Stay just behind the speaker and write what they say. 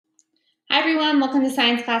Hi everyone, welcome to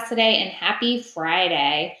science class today and happy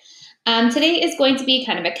Friday. Today is going to be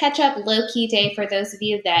kind of a catch-up, low-key day for those of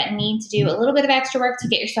you that need to do a little bit of extra work to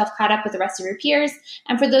get yourself caught up with the rest of your peers.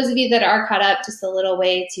 And for those of you that are caught up, just a little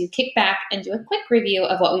way to kick back and do a quick review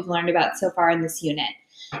of what we've learned about so far in this unit.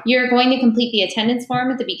 You're going to complete the attendance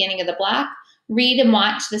form at the beginning of the block, read and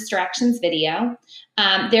watch this directions video.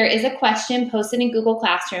 There is a question posted in Google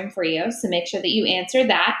Classroom for you, so make sure that you answer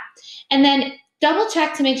that. And then double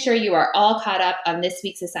check to make sure you are all caught up on this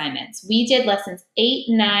week's assignments. We did lessons 8,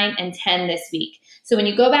 9, and 10 this week. So when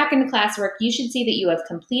you go back into classwork, you should see that you have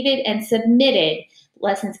completed and submitted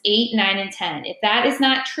lessons 8, 9, and 10. If that is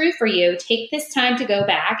not true for you, take this time to go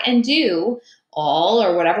back and do all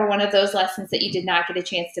or whatever one of those lessons that you did not get a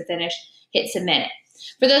chance to finish, hit submit it.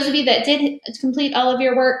 For those of you that did complete all of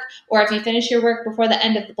your work, or if you finish your work before the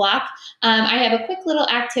end of the block, I have a quick little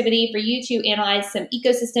activity for you to analyze some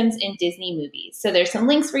ecosystems in Disney movies. So there's some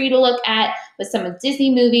links for you to look at with some of Disney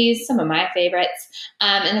movies, some of my favorites,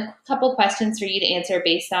 and a couple questions for you to answer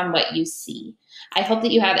based on what you see. I hope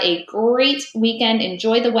that you have a great weekend.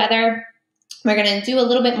 Enjoy the weather. We're going to do a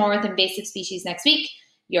little bit more with invasive species next week.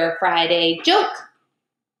 Your Friday joke.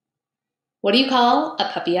 What do you call a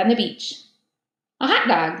puppy on the beach? A hot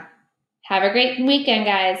dog. Have a great weekend,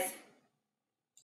 guys.